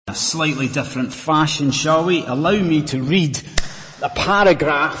a slightly different fashion, shall we? Allow me to read a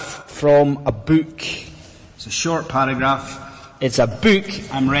paragraph from a book. It's a short paragraph. It's a book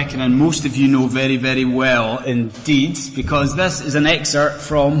I'm reckoning most of you know very, very well indeed, because this is an excerpt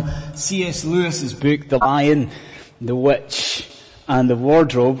from C.S. Lewis's book, The Lion, the Witch, and the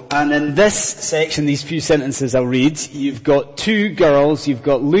Wardrobe. And in this section, these few sentences I'll read, you've got two girls, you've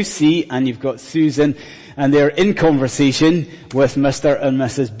got Lucy and you've got Susan, and they're in conversation with Mr. and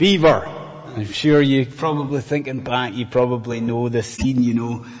Mrs. Beaver. I'm sure you're probably thinking back, you probably know this scene, you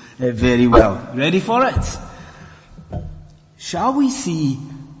know it very well. Ready for it? "Shall we see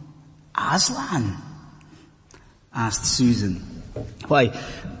Aslan?" asked Susan. "Why,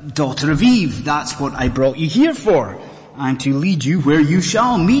 daughter of Eve, that's what I brought you here for. I'm to lead you where you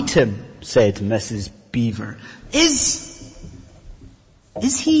shall meet him," said Mrs. Beaver. Is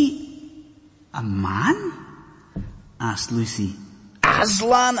he a man?" asked Lucy.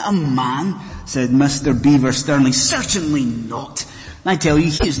 "Aslan a man?" said Mr. Beaver sternly. "Certainly not. I tell you,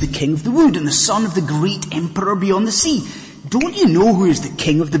 he is the king of the wood and the son of the great emperor beyond the sea. Don't you know who is the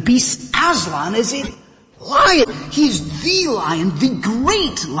king of the beasts? Aslan is a lion. He is the lion, the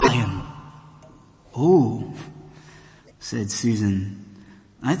great lion." "Oh," said Susan,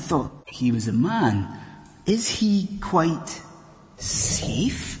 "I thought he was a man. Is he quite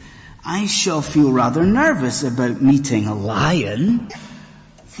safe? I shall feel rather nervous about meeting a lion."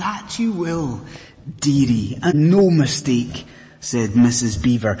 "That you will, dearie, and no mistake," said Mrs.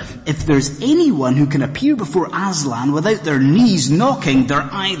 Beaver. "If there's anyone who can appear before Aslan without their knees knocking, they're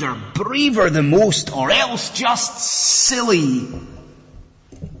either braver than most or else just silly."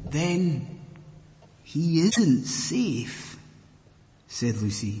 "Then he isn't safe," said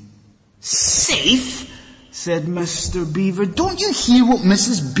Lucy. "Safe?" said Mr. Beaver. "Don't you hear what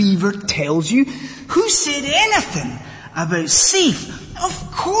Mrs. Beaver tells you? Who said anything about safe?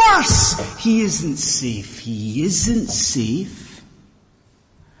 Of course he isn't safe. He isn't safe.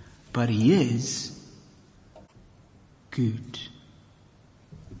 But he is good."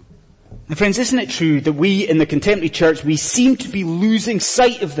 Now friends, isn't it true that we in the contemporary church, we seem to be losing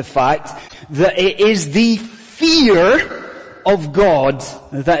sight of the fact that it is the fear of God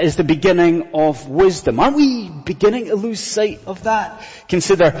that is the beginning of wisdom? Aren't we beginning to lose sight of that?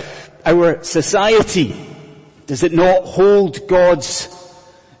 Consider our society. Does it not hold God's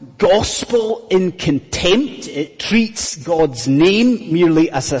gospel in contempt? It treats God's name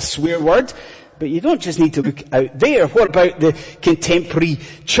merely as a swear word. But you don't just need to look out there. What about the contemporary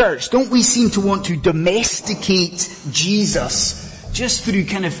church? Don't we seem to want to domesticate Jesus just through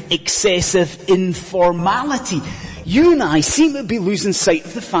kind of excessive informality? You and I seem to be losing sight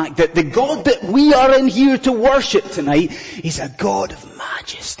of the fact that the God that we are in here to worship tonight is a God of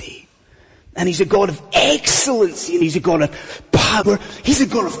majesty. And he's a God of excellency, and he's a God of power. He's a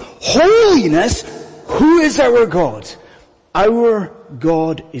God of holiness. Who is our God? Our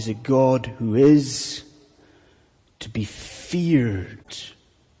God is a God who is to be feared.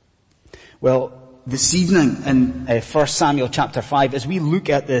 Well, this evening in 1 Samuel chapter 5, as we look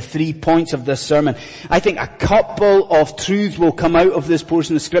at the 3 points of this sermon, I think a couple of truths will come out of this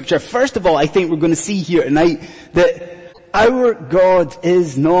portion of scripture. First of all, I think we're going to see here tonight that our God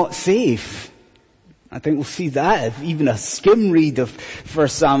is not safe. I think we'll see that. If even a skim read of 1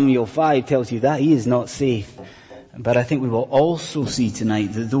 Samuel 5 tells you that he is not safe. But I think we will also see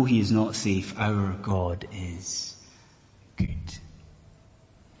tonight that though he is not safe, our God is good.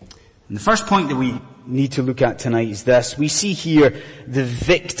 And the first point that we need to look at tonight is this. We see here the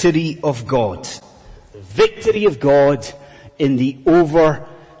victory of God. The victory of God in the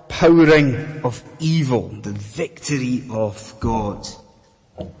overpowering of evil. The victory of God.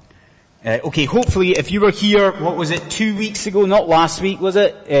 Okay, hopefully if you were here, what was it, 2 weeks ago? Not last week, was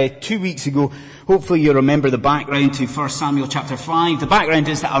it? 2 weeks ago. Hopefully you remember the background to 1 Samuel chapter 5. The background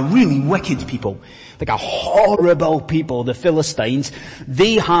is that a really wicked people, like a horrible people, the Philistines,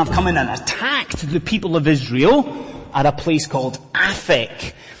 they have come in and attacked the people of Israel at a place called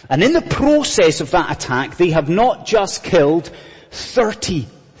Aphek. And in the process of that attack, they have not just killed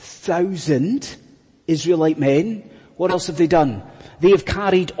 30,000 Israelite men. What else have they done? They have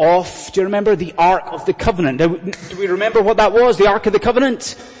carried off, do you remember the Ark of the Covenant? Now, do we remember what that was, the Ark of the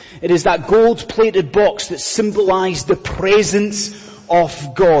Covenant? It is that gold-plated box that symbolized the presence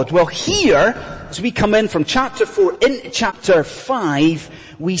of God. Well, here, as we come in from chapter 4 into chapter 5,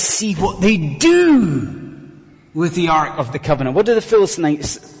 we see what they do with the Ark of the Covenant. What do the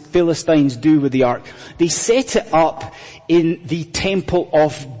Philistines do with the Ark? They set it up in the temple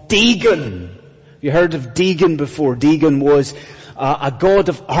of Dagon. You heard of Dagon before. Dagon was a god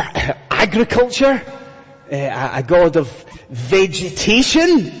of agriculture, a god of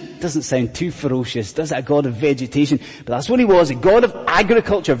vegetation. doesn't sound too ferocious, does it? A god of vegetation. But that's what he was, a god of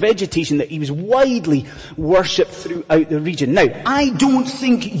agriculture, vegetation, that he was widely worshipped throughout the region. Now, I don't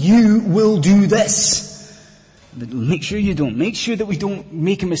think you will do this. But make sure you don't. Make sure that we don't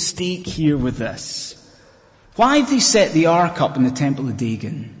make a mistake here with this. Why have they set the ark up in the temple of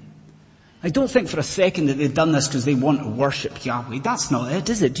Dagon? I don't think for a second that they've done this because they want to worship Yahweh. That's not it,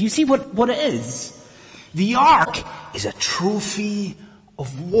 is it? Do you see what it is? The ark is a trophy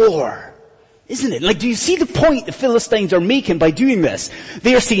of war, isn't it? Like, do you see the point the Philistines are making by doing this?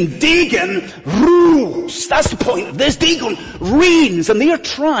 They are saying Dagon rules. That's the point of this. Dagon reigns. And they are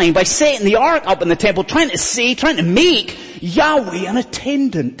trying, by setting the ark up in the temple, trying to make Yahweh an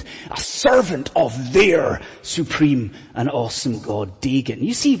attendant, a servant of their supreme and awesome God, Dagon.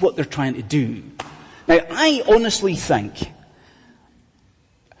 You see what they're trying to do. Now, I honestly think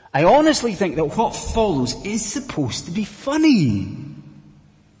that what follows is supposed to be funny.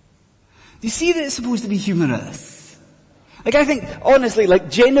 Do you see that it's supposed to be humorous? Like, I think, honestly, like,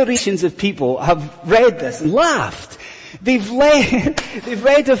 generations of people have read this and laughed. They've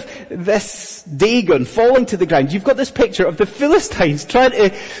read of this Dagon falling to the ground. You've got this picture of the Philistines trying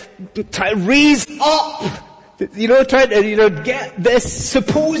to raise up, trying to, get this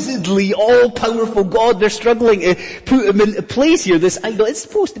supposedly all-powerful God. They're struggling to put him into place here, this idol. It's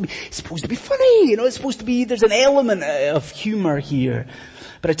supposed to be funny, it's supposed to be, there's an element of humor here.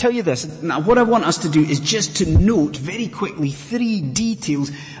 But I tell you this, now what I want us to do is just to note very quickly 3 details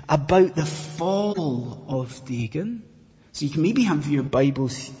about the fall of Dagon. So you can maybe have your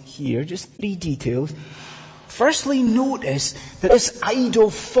Bibles here, just 3 details. Firstly, notice that this idol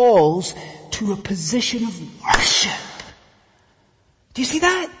falls to a position of worship. Do you see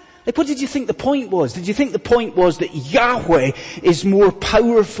that? Like, what did you think the point was? Did you think the point was that Yahweh is more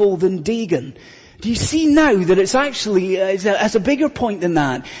powerful than Dagon? Do you see now that it's actually, has a bigger point than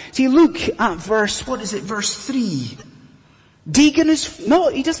that? See, look at verse 3. Dagon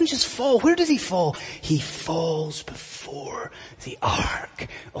he doesn't just fall. Where does he fall? He falls before the ark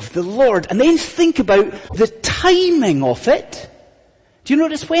of the Lord. And then think about the timing of it. Do you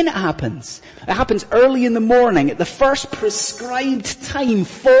notice when it happens? It happens early in the morning at the first prescribed time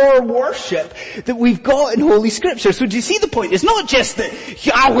for worship that we've got in Holy Scripture. So do you see the point? It's not just that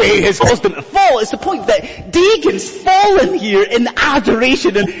Yahweh has caused him to fall. It's the point that Dagon's fallen here in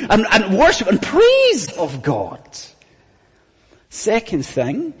adoration and worship and praise of God. Second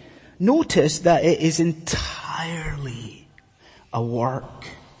thing, notice that it is entirely a work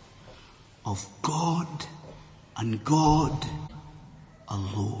of God and God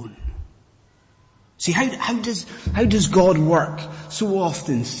alone. See, how does God work so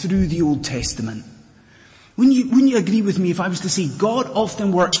often through the Old Testament? Wouldn't you agree with me if I was to say God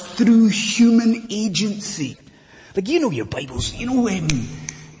often works through human agency? Like, your Bibles, 1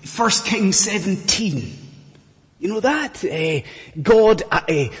 Kings 17. You know that? God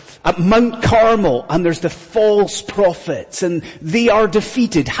at Mount Carmel, and there's the false prophets, and they are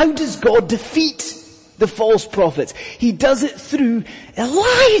defeated. How does God defeat the false prophets? He does it through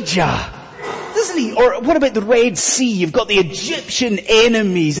Elijah, doesn't he? Or what about the Red Sea? You've got the Egyptian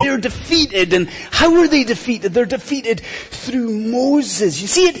enemies. They're defeated. And how are they defeated? They're defeated through Moses. You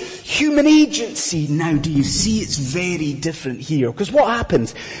see it? Human agency. Now, do you see it's very different here? Because what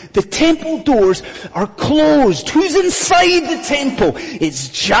happens? The temple doors are closed. Who's inside the temple? It's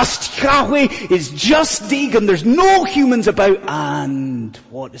just Yahweh. It's just Dagon. There's no humans about. And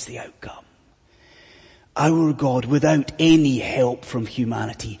what is the outcome? Our God, without any help from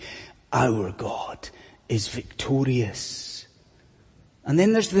humanity, our God is victorious. And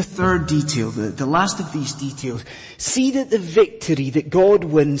then there's the third detail, the last of these details. See that the victory that God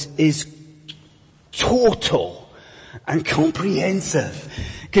wins is total and comprehensive.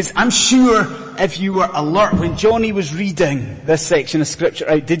 Because I'm sure if you were alert when Johnny was reading this section of scripture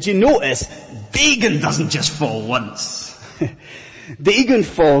out, did you notice Dagon doesn't just fall once. Dagon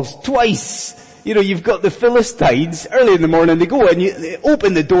falls twice. You've got the Philistines, early in the morning they go and they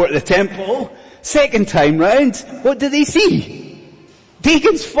open the door to the temple. Second time round, what do they see?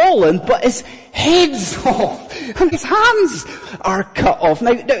 Dagon's fallen, but his head's off and his hands are cut off.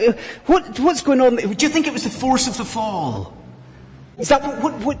 Now what's going on? Do you think it was the force of the fall? Is that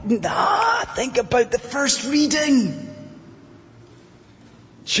think about the first reading.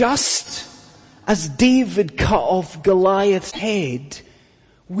 Just as David cut off Goliath's head,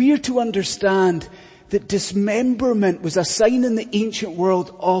 we're to understand that dismemberment was a sign in the ancient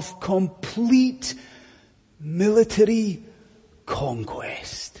world of complete military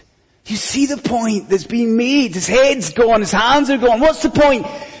conquest. You see the point that's being made? His head's gone, his hands are gone. What's the point?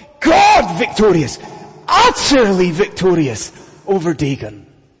 God victorious, utterly victorious over Dagon.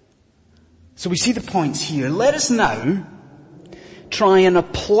 So we see the points here. Let us now try and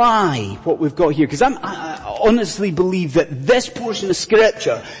apply what we've got here, because I honestly believe that this portion of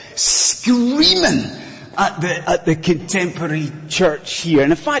scripture screaming at the contemporary church here.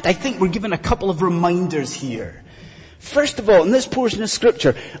 And in fact, I think we're given a couple of reminders here. First of all, in this portion of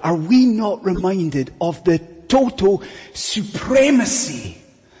scripture, are we not reminded of the total supremacy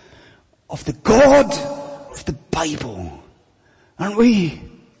of the God of the Bible? Aren't we?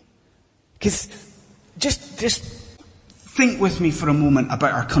 Because just think with me for a moment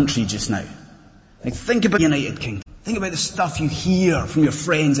about our country just now. Like, think about the United Kingdom. Think about the stuff you hear from your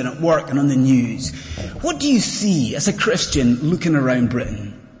friends and at work and on the news. What do you see as a Christian looking around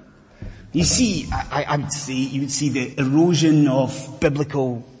Britain? You see, I would say, you would see the erosion of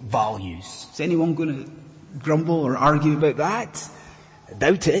biblical values. Is anyone going to grumble or argue about that? I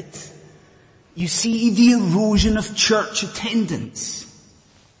doubt it. You see the erosion of church attendance.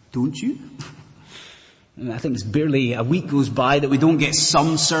 Don't you? And I think it's barely a week goes by that we don't get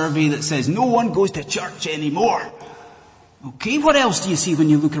some survey that says no one goes to church anymore. Okay, what else do you see when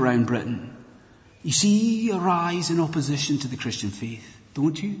you look around Britain? You see a rise in opposition to the Christian faith,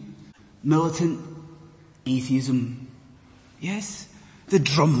 don't you? Militant atheism. Yes? The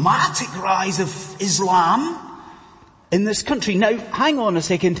dramatic rise of Islam in this country. Now, hang on a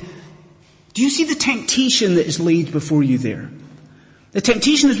second. Do you see the temptation that is laid before you there? The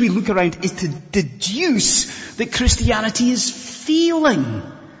temptation as we look around is to deduce that Christianity is failing.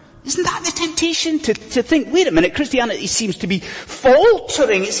 Isn't that the temptation? To think, wait a minute, Christianity seems to be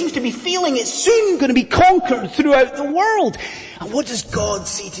faltering. It seems to be failing. It's soon going to be conquered throughout the world. And what does God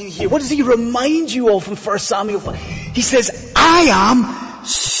say to you here? What does he remind you of in 1 Samuel 5? He says, I am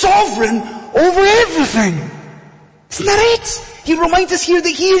sovereign over everything. Isn't that it? He reminds us here that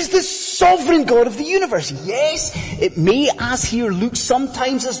he is the sovereign God of the universe. Yes, it may, as here, look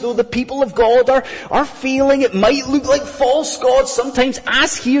sometimes as though the people of God are failing. It might look like false gods sometimes,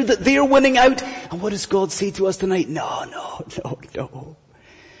 as here, that they're winning out. And what does God say to us tonight? No.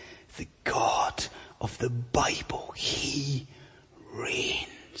 The God of the Bible, he reigns.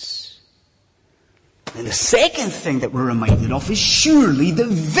 And the second thing that we're reminded of is surely the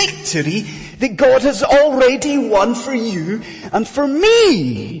victory that God has already won for you and for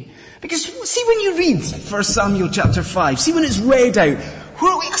me. Because see, when you read 1 Samuel chapter 5, see when it's read out,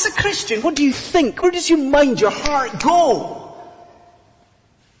 well, as a Christian, what do you think? Where does your mind, your heart go?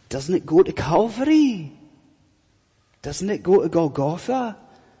 Doesn't it go to Calvary? Doesn't it go to Golgotha?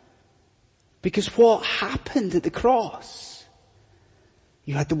 Because what happened at the cross?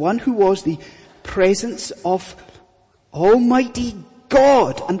 You had the one who was the presence of Almighty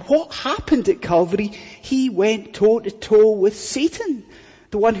God. And what happened at Calvary? He went toe to toe with Satan,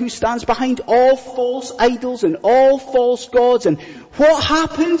 the one who stands behind all false idols and all false gods. And what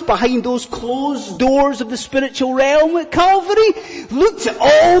happened behind those closed doors of the spiritual realm at Calvary? Looked at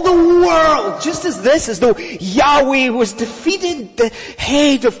all the world, just as though Yahweh was defeated, the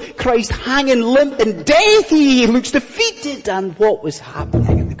head of Christ hanging limp in death. He looks defeated. And what was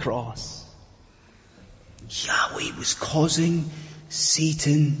happening at the cross? Yahweh was causing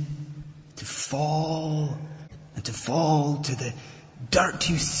Satan to fall to the dirt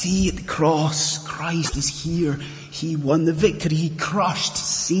you see at the cross. Christ is here. He won the victory. He crushed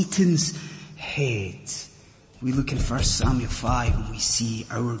Satan's head. We look in 1 Samuel 5 and we see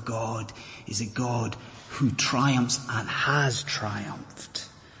our God is a God who triumphs and has triumphed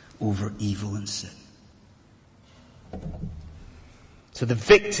over evil and sin. So the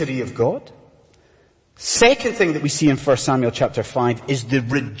victory of God. Second thing that we see in 1 Samuel chapter 5 is the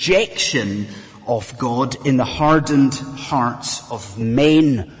rejection of God in the hardened hearts of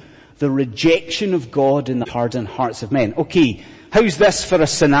men. The rejection of God in the hardened hearts of men. Okay, how's this for a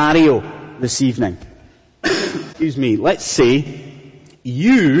scenario this evening? Excuse me, let's say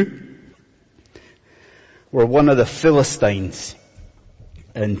you were one of the Philistines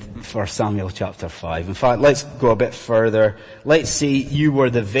in 1 Samuel chapter 5. In fact, let's go a bit further. Let's say you were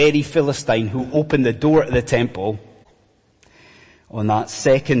the very Philistine who opened the door to the temple on that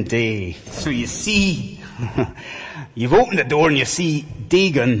second day. So you see, you've opened the door and you see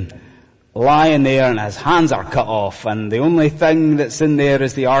Dagon lying there and his hands are cut off and the only thing that's in there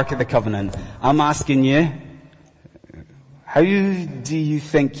is the Ark of the Covenant. I'm asking you, how do you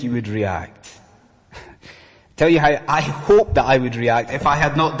think you would react? Tell you how I hope that I would react if I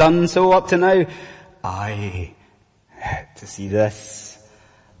had not done so up to now. To see this,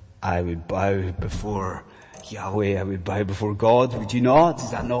 I would bow before Yahweh, I would bow before God, would you not?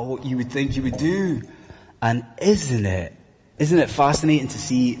 Is that not what you would think you would do? And isn't it fascinating to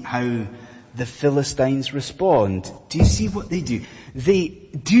see how the Philistines respond. Do you see what they do? They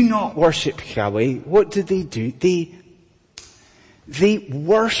do not worship Yahweh. What do? They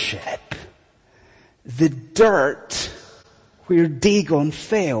worship the dirt where Dagon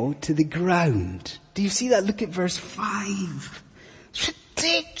fell to the ground. Do you see that? Look at verse 5. It's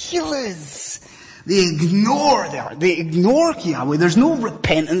ridiculous. They ignore Yahweh. There's no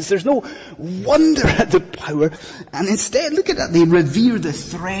repentance. There's no wonder at the power. And instead, look at that. They revere the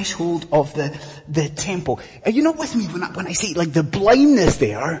threshold of the temple. Are you not with me when I say like the blindness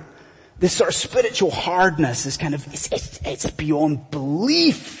there? This sort of spiritual hardness is kind of, it's beyond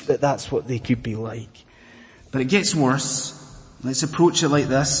belief that that's what they could be like. But it gets worse. Let's approach it like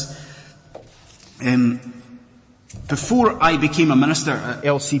this. Before I became a minister at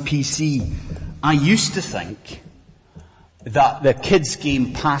LCPC, I used to think that the kids'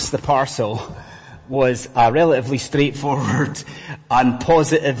 game Pass the Parcel was a relatively straightforward and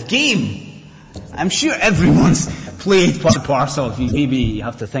positive game. I'm sure everyone's played Pass the Parcel. Maybe you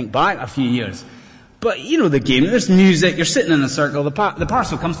have to think back a few years. But you know the game, there's music, you're sitting in a circle, the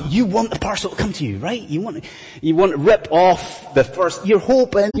parcel comes to you. You want the parcel to come to you, right? You want to rip off the first, you're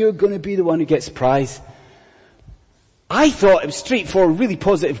hoping you're going to be the one who gets the prize. I thought it was straightforward, really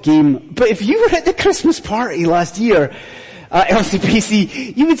positive game. But if you were at the Christmas party last year at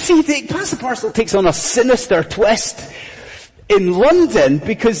LCPC, you would see that Pass the Parcel takes on a sinister twist in London,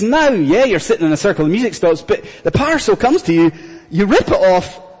 because now, you're sitting in a circle, the music stops, but the parcel comes to you, you rip it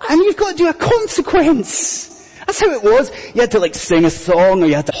off, and you've got to do a consequence. That's how it was. You had to sing a song, or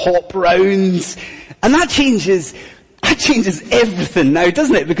you had to hop round. And that changes everything now,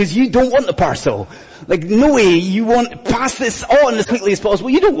 doesn't it? Because you don't want the parcel. No way, you want to pass this on as quickly as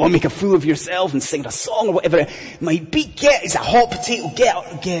possible. You don't want to make a fool of yourself and sing a song or whatever it might be. It's a hot potato,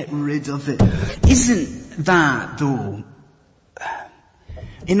 get rid of it. Isn't that, though,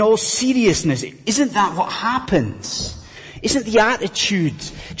 in all seriousness, isn't that what happens? Isn't the attitude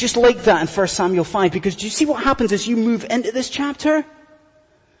just like that in 1 Samuel 5? Because do you see what happens as you move into this chapter?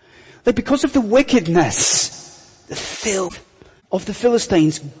 Because of the wickedness, the filth of the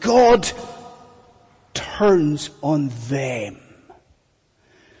Philistines, God turns on them.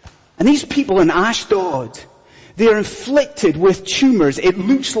 And these people in Ashdod, they are inflicted with tumors. It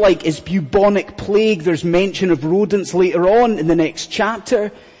looks like it's bubonic plague. There's mention of rodents later on in the next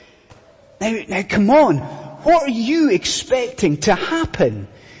chapter. Now come on. What are you expecting to happen?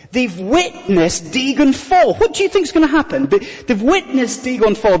 They've witnessed Dagon fall. What do you think is going to happen? They've witnessed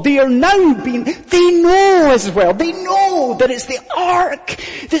Dagon fall. They know as well. They know that it's the ark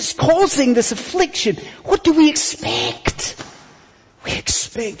that's causing this affliction. What do we expect? We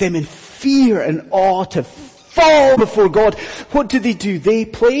expect them in fear and awe to fall before God. What do? They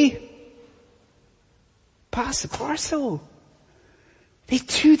play Pass the Parcel.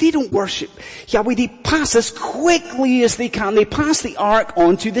 They don't worship Yahweh. They pass as quickly as they can. They pass the ark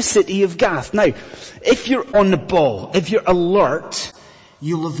onto the city of Gath. Now, if you're on the ball, if you're alert,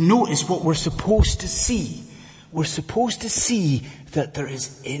 you'll have noticed what we're supposed to see. We're supposed to see that there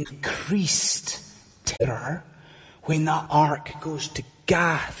is increased terror when that ark goes to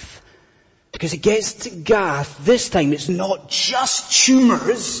Gath. Because it gets to Gath, this time it's not just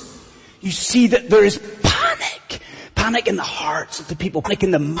tumors. You see that there is panic. Panic in the hearts of the people, panic in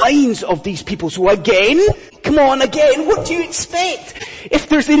the minds of these people. So again, what do you expect? If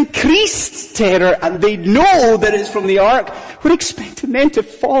there's increased terror and they know that it's from the ark, we're expecting them to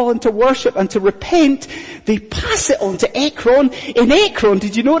fall and to worship and to repent. They pass it on to Ekron. In Ekron,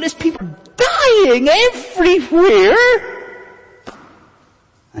 did you notice people dying everywhere?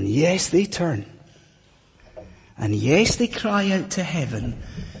 And yes, they turn. And yes, they cry out to heaven.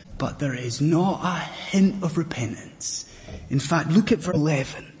 But there is not a hint of repentance. In fact, look at verse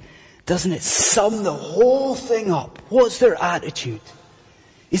 11. Doesn't it sum the whole thing up? What's their attitude?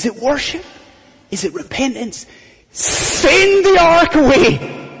 Is it worship? Is it repentance? Send the ark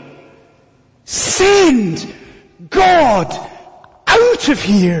away! Send God out of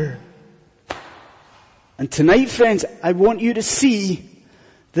here! And tonight, friends, I want you to see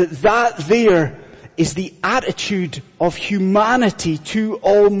that there is the attitude of humanity to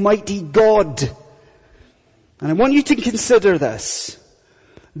Almighty God. And I want you to consider this,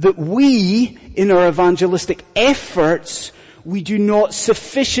 that we, in our evangelistic efforts, we do not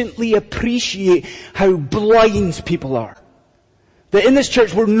sufficiently appreciate how blind people are. That in this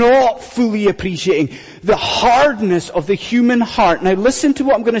church we're not fully appreciating the hardness of the human heart. Now listen to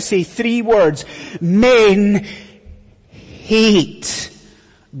what I'm going to say, 3 words. Men hate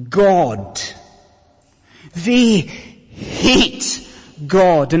God. They hate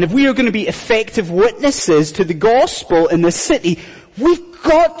God. And if we are going to be effective witnesses to the gospel in this city, we've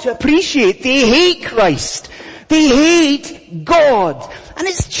got to appreciate they hate Christ. They hate God. And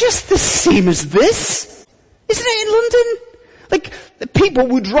it's just the same as this. Isn't it in London? Like, people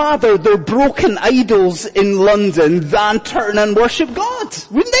would rather their broken idols in London than turn and worship God,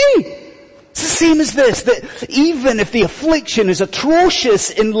 wouldn't they? It's the same as this, that even if the affliction is atrocious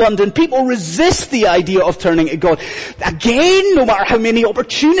in London, people resist the idea of turning to God. Again, no matter how many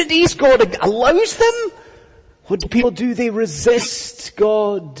opportunities God allows them, what do people do? They resist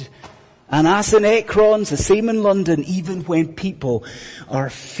God. And as in Ekron's, the same in London, even when people are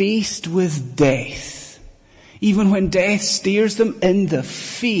faced with death, even when death stares them in the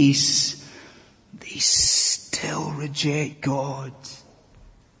face, they still reject God.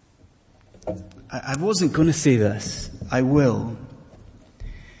 I wasn't going to say this. I will.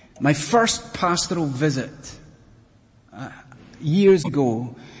 My first pastoral visit, years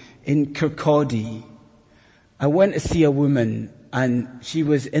ago in Kirkcaldy, I went to see a woman and she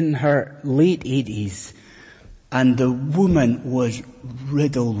was in her late 80s and the woman was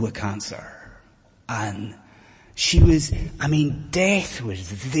riddled with cancer. And she was, death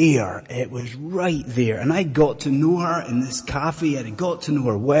was there. It was right there. And I got to know her in this cafe and I got to know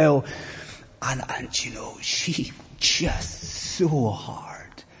her well. And she just so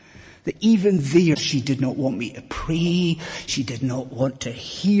hard that even there she did not want me to pray. She did not want to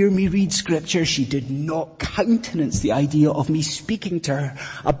hear me read scripture. She did not countenance the idea of me speaking to her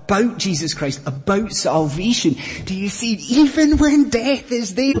about Jesus Christ, about salvation. Do you see, even when death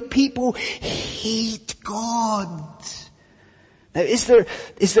is there, people hate God. Now, is there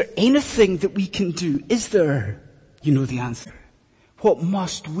anything that we can do? Is there? You know the answer. What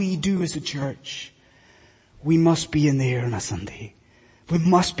must we do as a church? We must be in there on a Sunday. We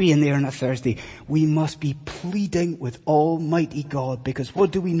must be in there on a Thursday. We must be pleading with Almighty God, because what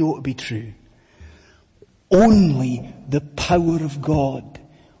do we know to be true? Only the power of God,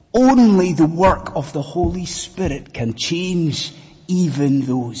 only the work of the Holy Spirit can change even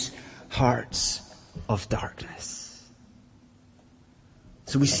those hearts of darkness.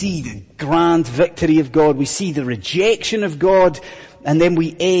 So we see the grand victory of God, we see the rejection of God, and then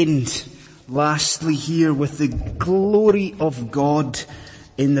we end lastly here with the glory of God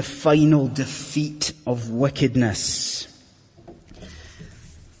in the final defeat of wickedness.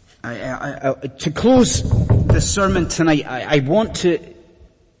 To close the sermon tonight, I want to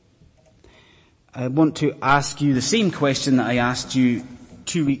ask you the same question that I asked you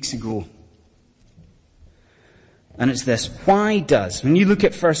 2 weeks ago. And it's this: when you look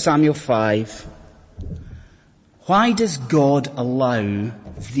at 1 Samuel 5, why does God allow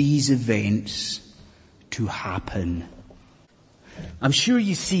these events to happen? I'm sure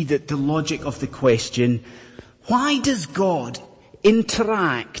you see that the logic of the question, why does God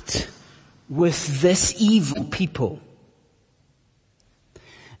interact with this evil people?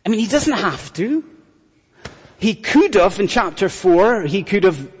 He doesn't have to. He could have, in chapter 4, he could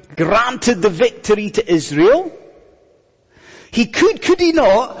have granted the victory to Israel. He could he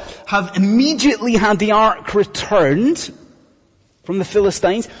not, have immediately had the ark returned from the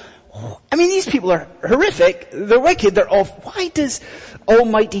Philistines? These people are horrific, they're wicked, they're awful. Why does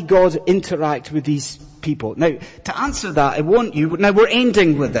Almighty God interact with these people? Now, to answer that, now we're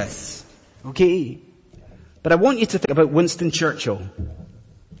ending with this, okay? But I want you to think about Winston Churchill.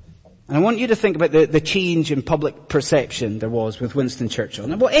 And I want you to think about the change in public perception there was with Winston Churchill.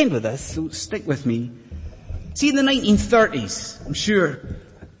 Now we'll end with this, so stick with me. See, in the 1930s, I'm sure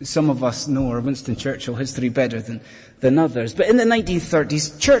some of us know our Winston Churchill history better than others, but in the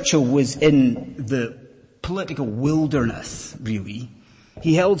 1930s, Churchill was in the political wilderness, really.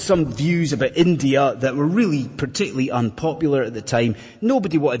 He held some views about India that were really particularly unpopular at the time.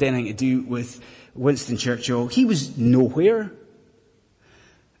 Nobody wanted anything to do with Winston Churchill. He was nowhere.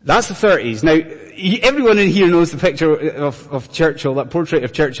 That's the 30s. Now, everyone in here knows the picture of Churchill, that portrait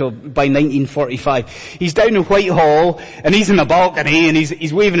of Churchill by 1945. He's down in Whitehall, and he's in a balcony, and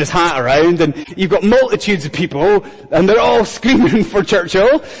he's waving his hat around, and you've got multitudes of people, and they're all screaming for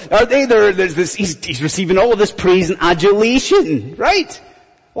Churchill, aren't they? He's receiving all of this praise and adulation, right?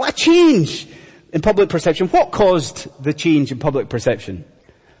 What a change in public perception. What caused the change in public perception?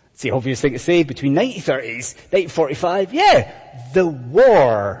 It's the obvious thing to say, between 1930s, 1945, the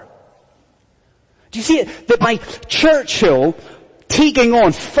war. Do you see it? That by Churchill taking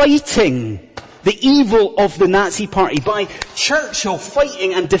on, fighting the evil of the Nazi party, by Churchill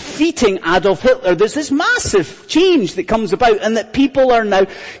fighting and defeating Adolf Hitler, there's this massive change that comes about, and that people are now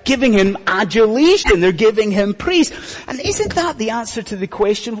giving him adulation, they're giving him praise. And isn't that the answer to the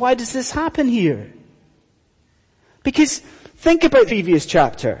question, why does this happen here? Because think about the previous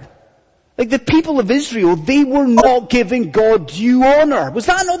chapter. Like the people of Israel, they were not giving God due honor. Was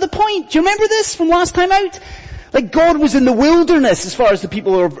that not the point? Do you remember this from last time out? Like God was in the wilderness as far as the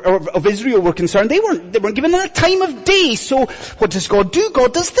people of Israel were concerned. They weren't given a time of day. So what does God do?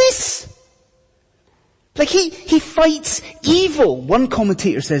 God does this. Like he fights evil. One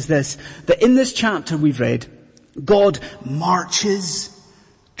commentator says this, that in this chapter we've read, God marches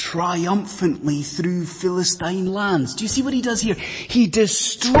triumphantly through Philistine lands. Do you see what he does here? He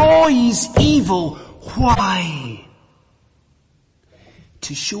destroys evil. Why?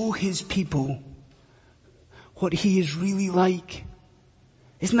 To show his people what he is really like.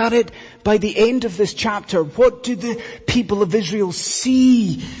 Isn't that it? By the end of this chapter, what do the people of Israel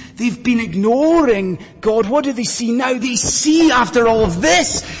see? They've been ignoring God. What do they see now? They see after all of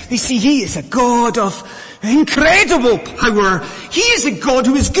this, they see he is a God of incredible power. He is a God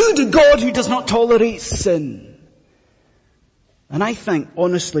who is good, a God who does not tolerate sin. And I think,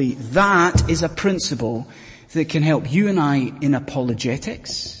 honestly, that is a principle that can help you and I in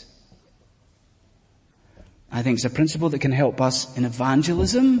apologetics. I think it's a principle that can help us in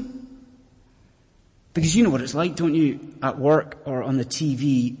evangelism. Because you know what it's like, don't you? At work or on the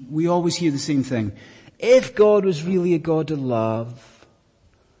TV, we always hear the same thing. If God was really a God of love,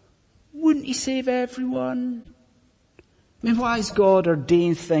 wouldn't he save everyone? I mean, why has God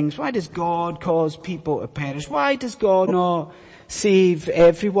ordained things? Why does God cause people to perish? Why does God not save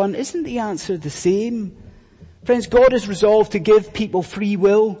everyone? Isn't the answer the same? Friends, God is resolved to give people free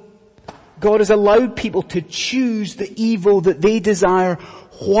will. God has allowed people to choose the evil that they desire.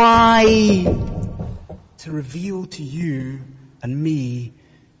 Why? To reveal to you and me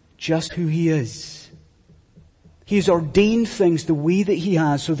just who he is. He has ordained things the way that he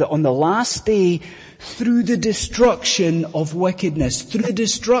has so that on the last day, through the destruction of wickedness, through the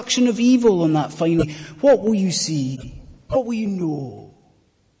destruction of evil on that final day, what will you see? What will you know?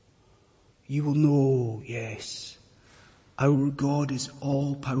 You will know, yes, our God is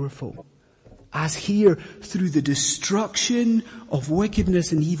all powerful. As here, through the destruction of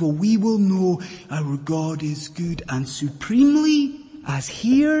wickedness and evil, we will know our God is good. And supremely, as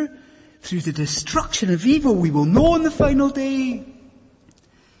here, through the destruction of evil, we will know on the final day,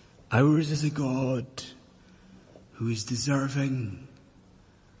 ours is a God who is deserving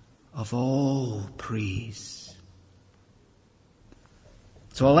of all praise.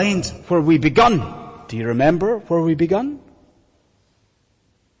 So I'll end where we begun. Do you remember where we begun?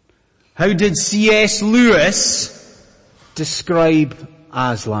 How did C.S. Lewis describe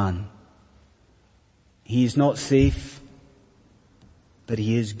Aslan? He is not safe, but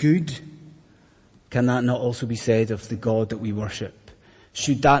he is good. Can that not also be said of the God that we worship?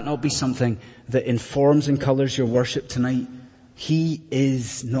 Should that not be something that informs and colours your worship tonight? He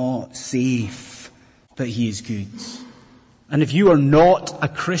is not safe, but he is good. And if you are not a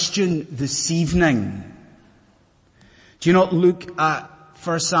Christian this evening, do you not look at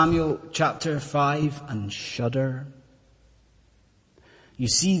 1 Samuel chapter 5 and shudder? You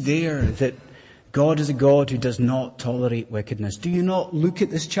see there that God is a God who does not tolerate wickedness. Do you not look at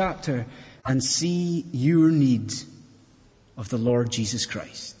this chapter and see your need of the Lord Jesus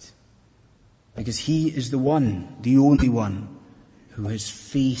Christ? Because he is the one, the only one, who has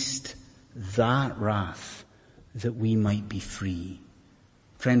faced that wrath that we might be free.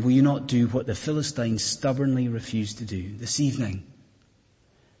 Friend, will you not do what the Philistines stubbornly refused to do this evening?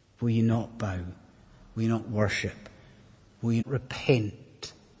 Will you not bow? Will you not worship? Will you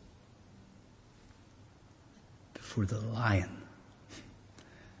repent before the Lion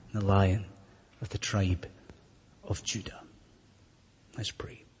of the tribe of Judah? Let's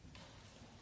pray.